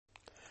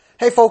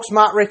Hey folks,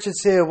 Matt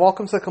Richards here.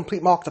 Welcome to the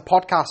Complete Marketer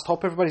Podcast.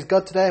 Hope everybody's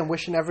good today and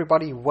wishing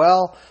everybody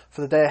well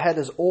for the day ahead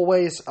as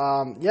always.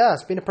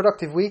 It's been a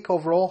productive week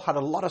overall. Had a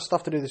lot of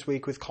stuff to do this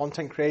week with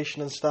content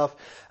creation and stuff.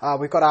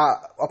 We've got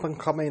our up and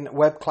coming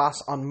web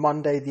class on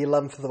Monday, the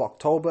 11th of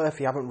October. If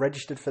you haven't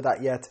registered for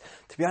that yet,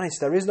 to be honest,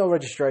 there is no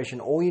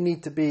registration. All you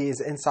need to be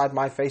is inside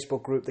my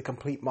Facebook group, the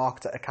Complete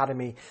Marketer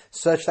Academy.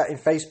 Search that in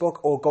Facebook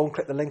or go and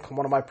click the link on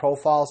one of my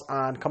profiles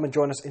and come and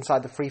join us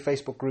inside the free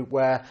Facebook group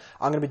where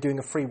I'm going to be doing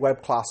a free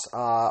web class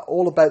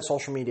all about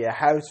social media,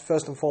 how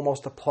first and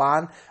foremost to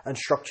plan and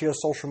structure your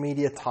social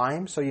media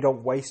time so you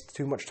don't waste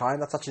too much time.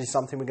 That's actually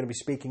something we're going to be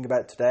speaking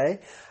about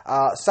today.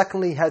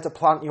 Secondly, how to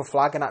plant your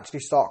flag and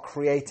actually start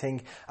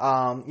creating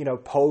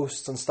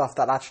posts and stuff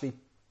that actually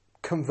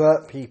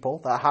convert people,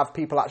 that have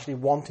people actually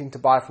wanting to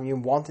buy from you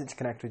and wanting to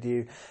connect with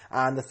you.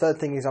 And the third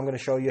thing is I'm going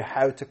to show you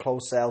how to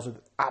close sales with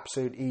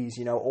absolute ease.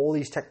 You know, all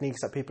these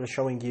techniques that people are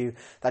showing you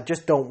that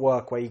just don't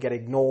work, where you get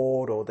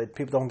ignored or that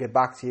people don't get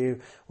back to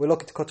you. We're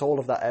looking to cut all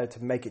of that out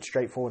to make it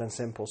straightforward and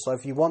simple. So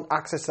if you want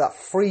access to that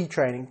free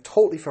training,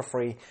 totally for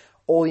free,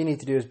 all you need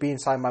to do is be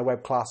inside my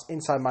web class,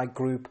 inside my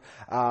group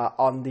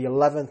on the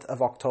 11th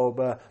of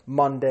October,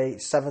 Monday,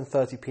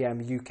 7:30 p.m.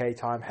 UK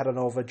time. Head on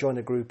over, join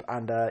the group,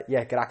 and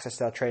get access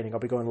to our training. I'll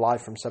be going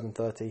live from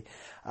 7:30.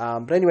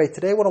 But anyway,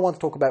 today what I want to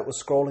talk about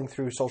was scrolling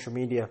through social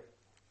media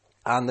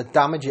and the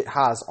damage it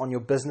has on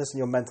your business and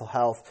your mental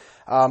health.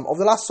 Over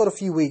the last sort of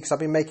few weeks, I've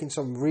been making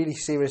some really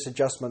serious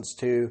adjustments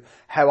to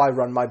how I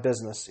run my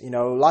business. You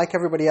know, like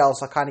everybody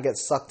else, I kind of get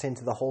sucked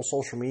into the whole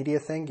social media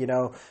thing, you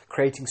know,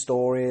 creating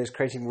stories,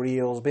 creating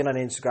reels, being on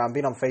Instagram,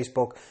 being on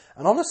Facebook.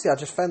 And honestly, I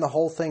just found the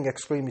whole thing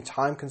extremely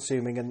time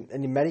consuming and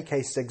in many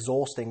cases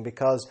exhausting,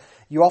 because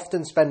you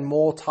often spend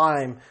more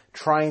time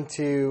trying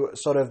to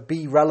sort of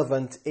be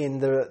relevant in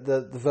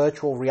the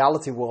virtual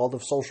reality world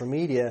of social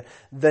media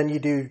than you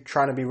do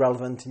trying to be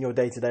relevant in your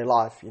day-to-day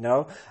life, you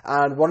know?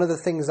 And one of the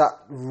things that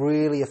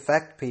really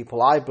affect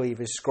people, I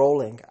believe, is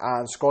scrolling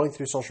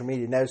through social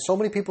media. Now, so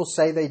many people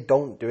say they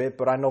don't do it,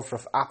 but I know for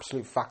an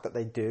absolute fact that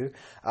they do.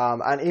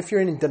 And if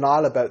you're in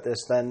denial about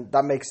this, then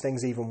that makes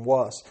things even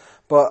worse.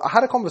 But I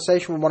had a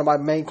conversation with one of my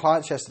main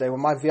clients yesterday, one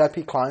of my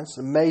VIP clients,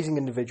 an amazing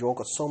individual,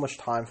 got so much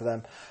time for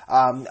them.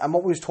 And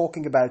what we was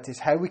talking about is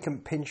how we can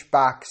pinch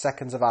back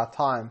seconds of our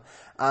time.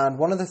 And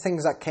one of the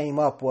things that came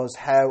up was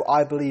how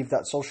I believe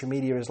that social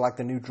media is like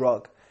the new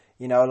drug.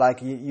 You know,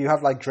 like you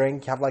have like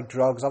drink, you have like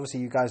drugs. Obviously,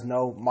 you guys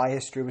know my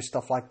history with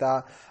stuff like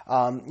that.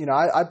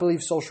 I believe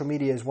social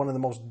media is one of the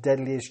most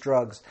deadliest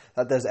drugs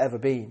that there's ever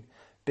been,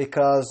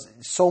 because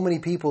so many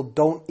people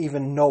don't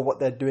even know what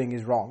they're doing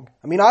is wrong.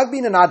 I mean, I've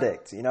been an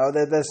addict, you know,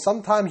 there's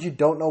sometimes you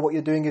don't know what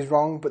you're doing is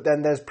wrong, but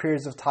then there's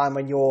periods of time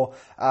when you're,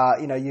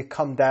 you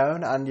come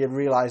down and you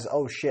realize,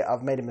 oh shit,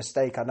 I've made a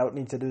mistake. I don't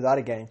need to do that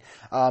again.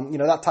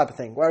 That type of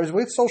thing. Whereas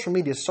with social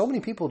media, so many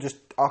people just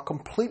are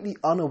completely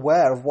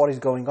unaware of what is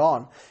going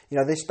on. You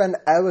know, they spend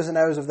hours and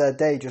hours of their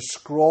day just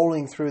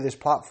scrolling through this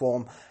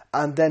platform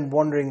and then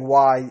wondering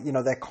why, you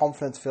know, their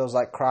confidence feels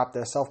like crap,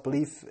 their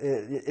self-belief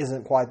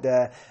isn't quite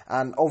there,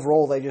 and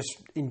overall they just,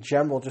 in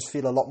general, just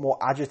feel a lot more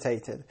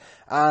agitated.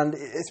 And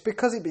it's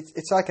because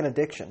it's like an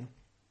addiction.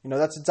 You know,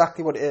 that's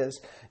exactly what it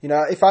is. You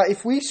know,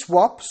 if we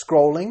swap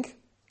scrolling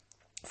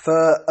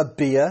for a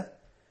beer,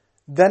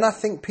 then I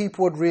think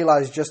people would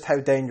realize just how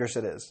dangerous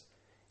it is.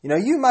 You know,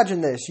 you imagine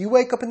this. You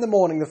wake up in the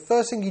morning, the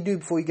first thing you do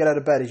before you get out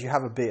of bed is you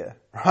have a beer,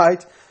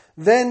 right?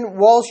 Then,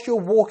 whilst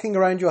you're walking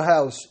around your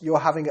house, you're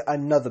having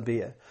another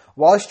beer.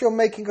 Whilst you're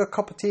making a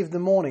cup of tea in the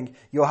morning,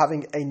 you're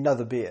having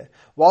another beer.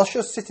 Whilst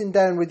you're sitting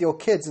down with your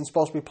kids and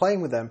supposed to be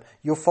playing with them,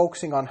 you're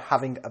focusing on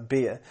having a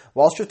beer.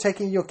 Whilst you're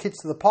taking your kids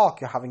to the park,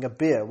 you're having a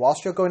beer.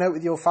 Whilst you're going out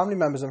with your family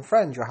members and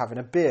friends, you're having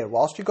a beer.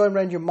 Whilst you're going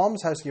around your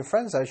mom's house and your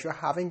friend's house, you're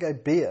having a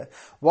beer.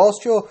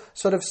 Whilst you're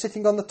sort of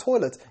sitting on the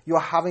toilet,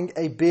 you're having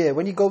a beer.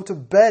 When you go to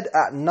bed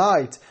at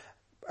night,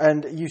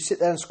 and you sit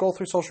there and scroll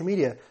through social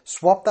media,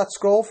 swap that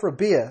scroll for a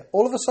beer.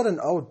 All of a sudden,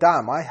 oh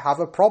damn, I have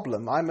a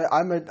problem. I'm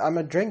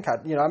a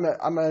drinker. You know,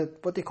 I'm a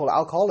what do you call it,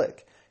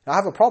 alcoholic. I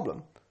have a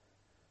problem.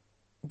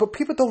 But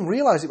people don't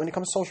realize it when it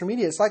comes to social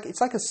media. It's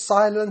like a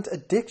silent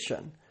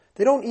addiction.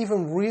 They don't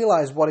even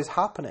realize what is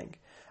happening.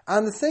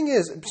 And the thing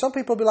is, some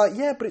people will be like,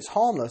 yeah, but it's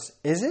harmless.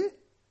 Is it?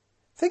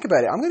 Think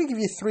about it. I'm going to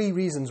give you 3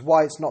 reasons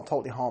why it's not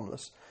totally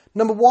harmless.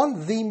 Number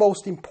 1, the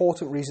most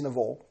important reason of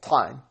all,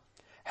 time.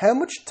 How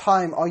much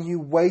time are you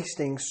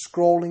wasting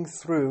scrolling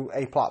through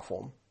a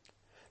platform?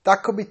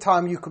 That could be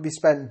time you could be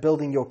spent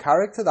building your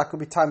character. That could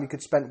be time you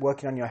could spend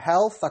working on your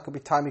health. That could be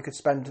time you could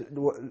spend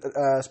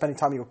spending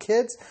time with your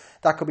kids.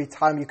 That could be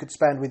time you could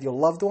spend with your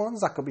loved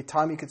ones. That could be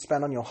time you could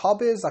spend on your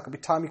hobbies. That could be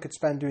time you could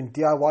spend doing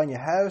DIY in your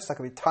house. That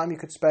could be time you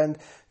could spend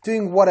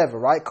doing whatever,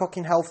 right?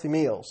 Cooking healthy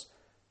meals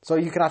so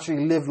you can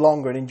actually live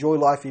longer and enjoy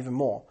life even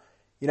more.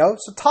 You know,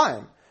 so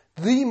time,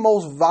 the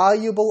most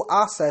valuable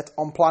asset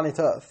on planet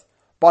Earth,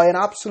 by an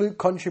absolute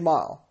country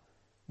mile.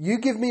 You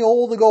give me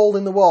all the gold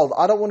in the world,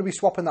 I don't want to be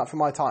swapping that for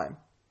my time.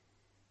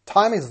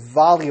 Time is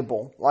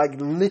valuable, like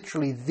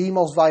literally the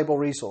most valuable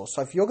resource.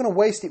 So if you're going to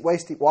waste it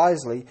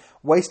wisely,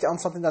 waste it on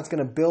something that's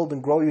going to build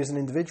and grow you as an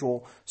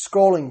individual,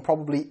 scrolling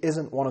probably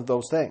isn't one of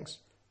those things,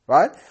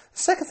 right? The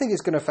second thing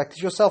it's going to affect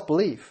is your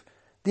self-belief.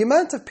 The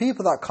amount of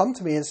people that come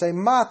to me and say,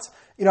 Matt,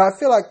 I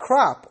feel like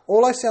crap.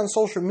 All I see on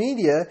social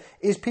media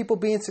is people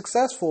being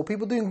successful,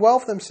 people doing well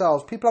for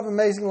themselves, people have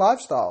amazing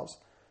lifestyles.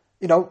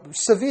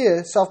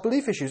 Severe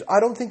self-belief issues. I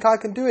don't think I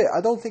can do it.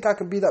 I don't think I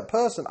can be that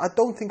person. I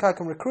don't think I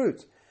can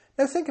recruit.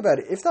 Now think about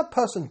it. If that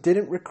person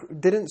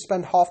didn't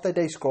spend half their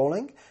day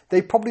scrolling,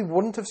 they probably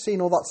wouldn't have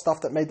seen all that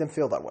stuff that made them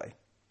feel that way.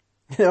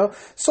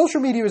 Social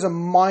media is a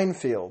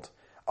minefield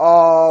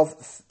of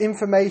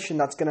information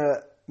that's going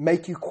to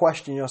make you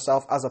question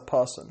yourself as a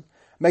person.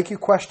 Make you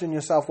question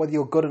yourself whether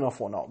you're good enough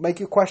or not.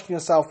 Make you question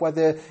yourself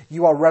whether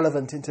you are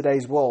relevant in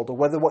today's world or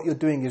whether what you're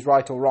doing is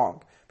right or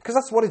wrong. Because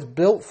that's what it's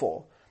built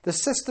for. The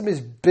system is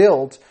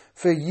built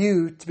for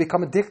you to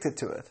become addicted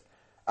to it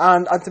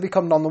and to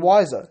become none the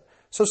wiser.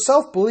 So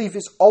self-belief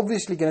is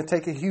obviously going to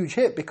take a huge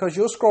hit because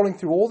you're scrolling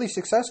through all these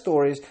success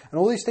stories and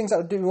all these things that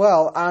are doing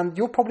well, and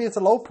you're probably at a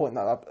low point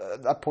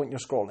at that point you're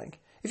scrolling.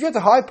 If you're at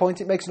a high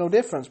point, it makes no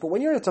difference. But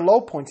when you're at a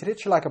low point, it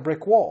hits you like a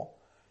brick wall.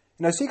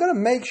 So you've got to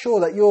make sure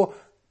that you're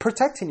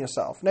protecting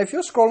yourself. Now, if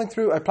you're scrolling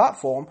through a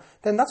platform,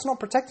 then that's not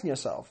protecting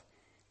yourself.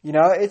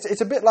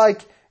 It's a bit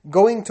like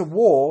going to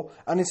war,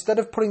 and instead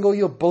of putting all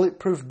your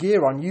bulletproof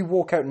gear on, you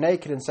walk out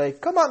naked and say,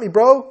 "Come at me,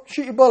 bro.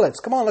 Shoot your bullets.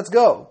 Come on, let's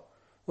go."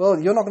 Well,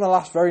 you're not going to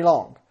last very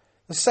long.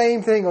 The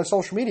same thing on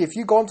social media. If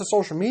you go onto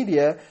social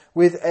media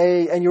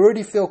and you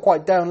already feel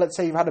quite down, let's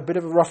say you've had a bit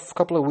of a rough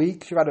couple of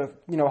weeks, you've had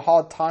a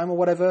hard time or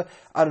whatever,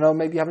 I don't know,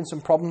 maybe you're having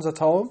some problems at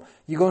home,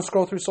 you go and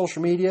scroll through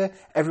social media,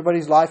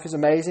 everybody's life is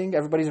amazing,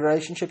 everybody's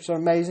relationships are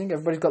amazing,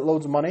 everybody's got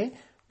loads of money.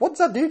 What does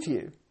that do to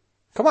you?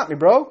 Come at me,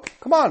 bro.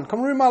 Come on,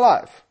 come ruin my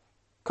life.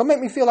 Come make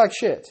me feel like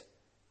shit.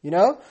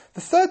 The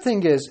third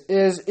thing is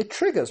it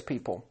triggers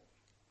people.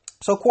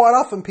 So quite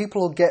often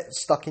people will get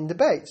stuck in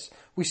debates.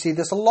 We see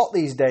this a lot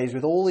these days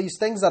with all these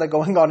things that are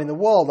going on in the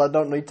world. I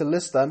don't need to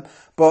list them,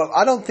 but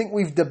I don't think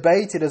we've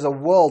debated as a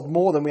world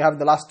more than we have in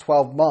the last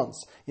 12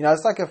 months.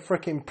 It's like a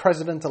freaking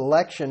president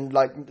election,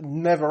 like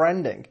never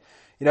ending.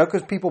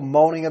 Because people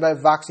moaning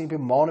about vaccine,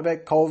 people moaning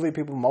about COVID,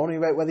 people moaning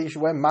about whether you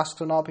should wear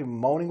masks or not, people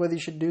moaning whether you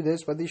should do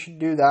this, whether you should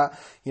do that.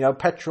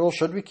 Petrol,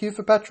 should we queue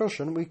for petrol?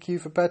 Shouldn't we queue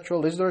for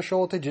petrol? Is there a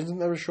shortage? Isn't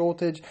there a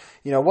shortage?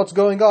 What's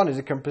going on? Is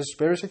it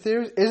conspiracy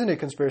theories? Isn't it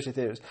conspiracy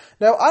theories?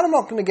 Now, I'm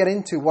not going to get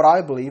into what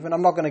I believe, and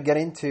I'm not going to get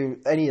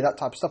into any of that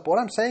type of stuff, but what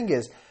I'm saying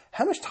is,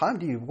 how much time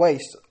do you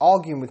waste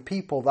arguing with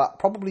people that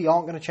probably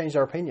aren't going to change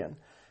their opinion?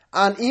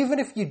 And even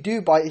if you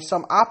do, by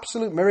some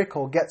absolute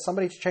miracle, get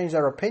somebody to change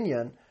their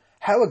opinion,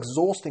 how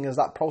exhausting has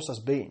that process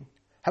been?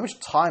 How much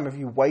time have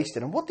you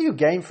wasted? And what do you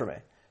gain from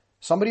it?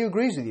 Somebody who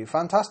agrees with you,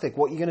 fantastic.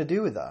 What are you going to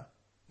do with that?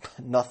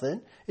 Nothing.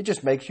 It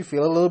just makes you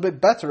feel a little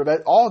bit better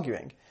about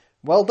arguing.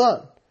 Well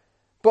done.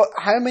 But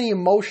how many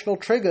emotional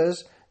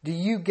triggers do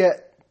you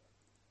get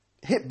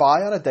hit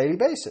by on a daily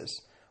basis?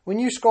 When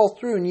you scroll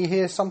through and you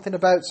hear something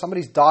about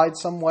somebody's died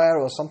somewhere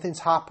or something's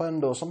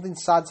happened or something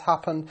sad's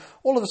happened,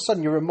 all of a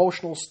sudden your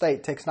emotional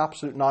state takes an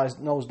absolute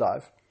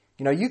nosedive.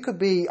 You could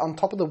be on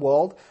top of the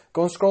world,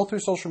 go and scroll through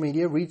social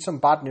media, read some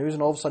bad news,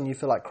 and all of a sudden you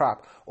feel like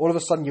crap. All of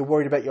a sudden you're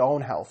worried about your own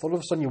health. All of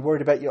a sudden you're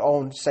worried about your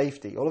own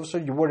safety. All of a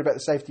sudden you're worried about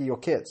the safety of your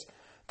kids.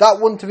 That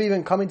wouldn't have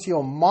even come into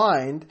your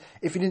mind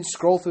if you didn't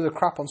scroll through the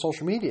crap on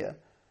social media.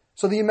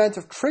 So the amount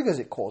of triggers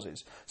it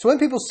causes. So when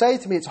people say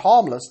to me it's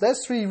harmless,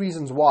 there's 3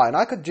 reasons why. And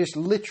I could just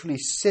literally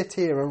sit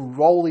here and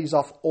roll these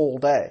off all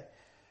day.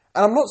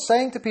 And I'm not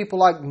saying to people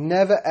like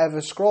never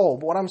ever scroll.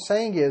 But what I'm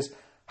saying is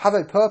have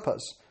a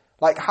purpose.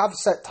 Like, have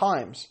set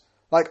times.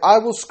 Like, I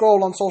will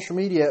scroll on social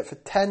media for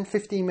 10,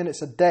 15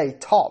 minutes a day,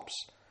 tops.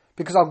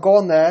 Because I'll go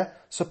on there,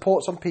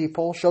 support some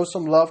people, show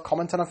some love,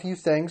 comment on a few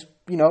things,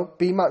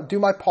 do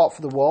my part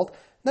for the world.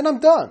 Then I'm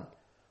done.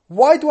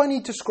 Why do I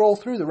need to scroll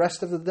through the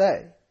rest of the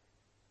day?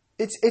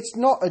 It's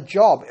not a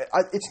job.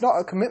 It's not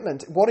a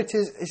commitment. What it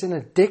is an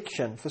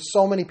addiction for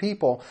so many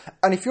people.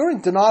 And if you're in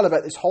denial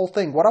about this whole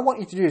thing, what I want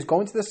you to do is go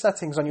into the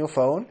settings on your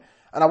phone,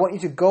 and I want you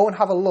to go and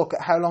have a look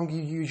at how long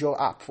you use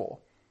your app for.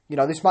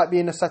 This might be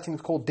in a setting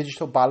called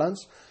digital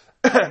balance,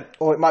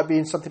 or it might be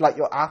in something like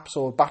your apps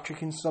or battery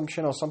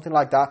consumption or something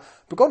like that.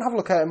 But go and have a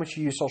look at how much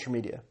you use social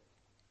media.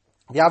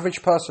 The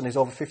average person is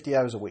over 50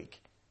 hours a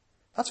week.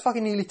 That's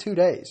fucking nearly 2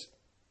 days.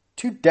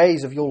 2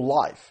 days of your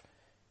life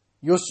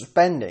you're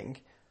spending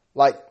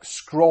like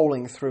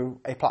scrolling through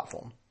a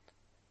platform.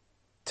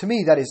 To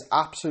me, that is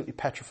absolutely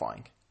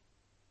petrifying.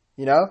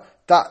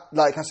 That,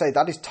 like I say,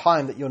 that is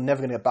time that you're never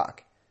going to get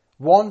back.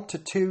 1 to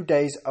 2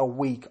 days a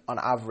week on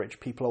average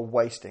people are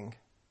wasting.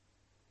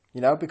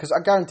 Because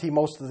I guarantee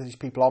most of these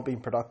people aren't being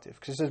productive.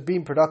 Because if they're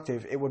being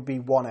productive, it would be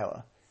 1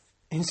 hour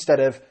instead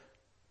of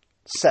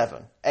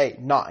 7, 8,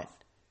 9.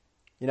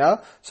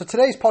 So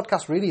today's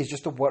podcast really is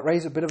just to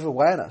raise a bit of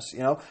awareness.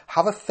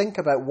 Have a think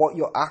about what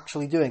you're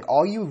actually doing.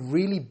 Are you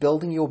really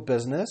building your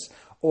business,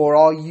 or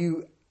are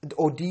you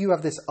Or do you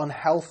have this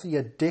unhealthy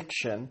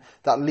addiction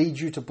that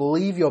leads you to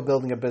believe you're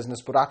building a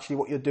business, but actually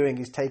what you're doing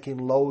is taking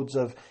loads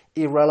of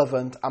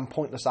irrelevant and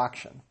pointless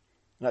action?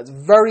 Now, it's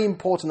very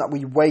important that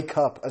we wake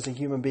up as a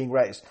human being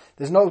race.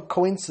 There's no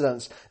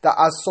coincidence that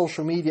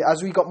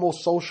as we got more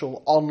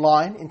social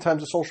online in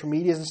terms of social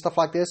medias and stuff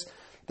like this,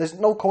 there's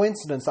no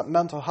coincidence that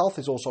mental health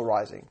is also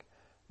rising.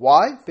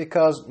 Why?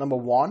 Because, number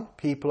one,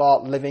 people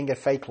are living a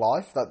fake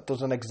life that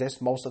doesn't exist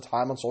most of the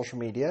time on social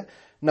media.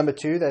 Number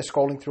two, they're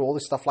scrolling through all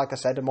this stuff, like I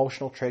said,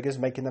 emotional triggers,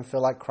 making them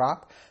feel like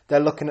crap. They're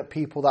looking at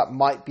people that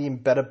might be in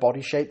better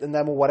body shape than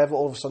them or whatever.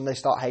 All of a sudden, they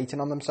start hating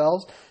on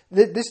themselves.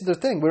 This is the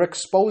thing. We're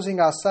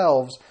exposing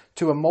ourselves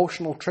to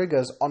emotional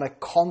triggers on a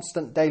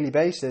constant daily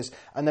basis,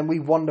 and then we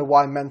wonder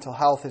why mental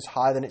health is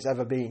higher than it's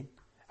ever been.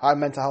 High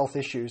mental health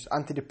issues,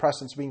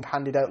 antidepressants being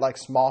handed out like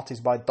Smarties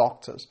by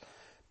doctors.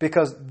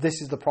 Because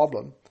this is the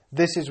problem.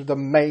 This is the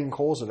main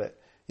cause of it.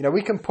 You know,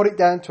 we can put it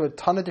down to a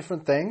ton of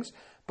different things,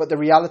 but the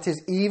reality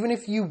is, even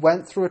if you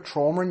went through a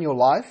trauma in your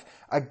life,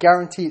 I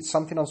guarantee it's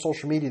something on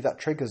social media that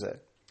triggers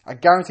it. I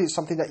guarantee it's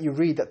something that you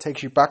read that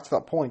takes you back to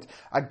that point.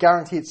 I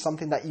guarantee it's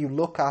something that you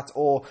look at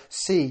or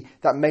see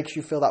that makes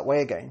you feel that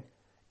way again.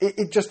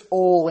 It just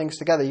all links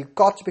together. You've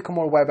got to become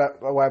more aware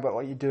about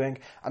what you're doing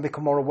and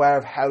become more aware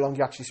of how long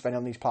you actually spend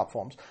on these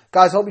platforms.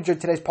 Guys, I hope you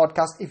enjoyed today's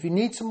podcast. If you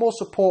need some more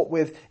support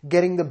with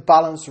getting the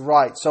balance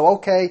right. So,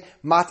 okay,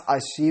 Matt, I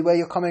see where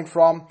you're coming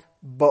from,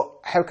 but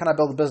how can I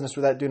build a business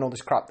without doing all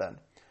this crap then?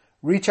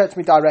 Reach out to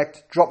me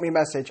direct, drop me a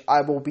message.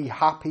 I will be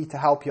happy to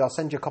help you. I'll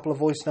send you a couple of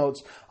voice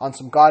notes on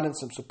some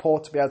guidance, some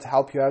support to be able to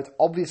help you out.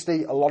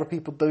 Obviously, a lot of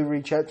people do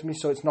reach out to me,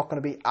 so it's not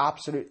going to be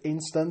absolute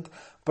instant,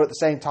 but at the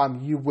same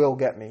time, you will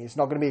get me. It's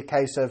not going to be a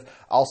case of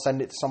I'll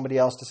send it to somebody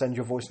else to send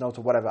you a voice note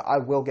or whatever. I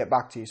will get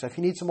back to you. So if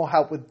you need some more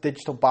help with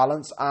digital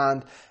balance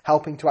and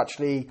helping to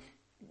actually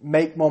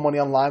make more money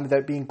online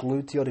without being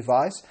glued to your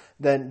device,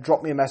 then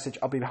drop me a message.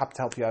 I'll be happy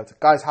to help you out.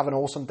 Guys, have an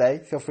awesome day.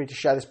 Feel free to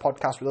share this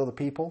podcast with other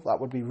people. That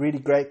would be really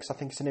great because I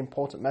think it's an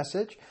important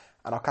message.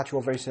 And I'll catch you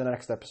all very soon in the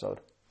next episode.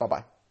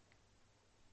 Bye-bye.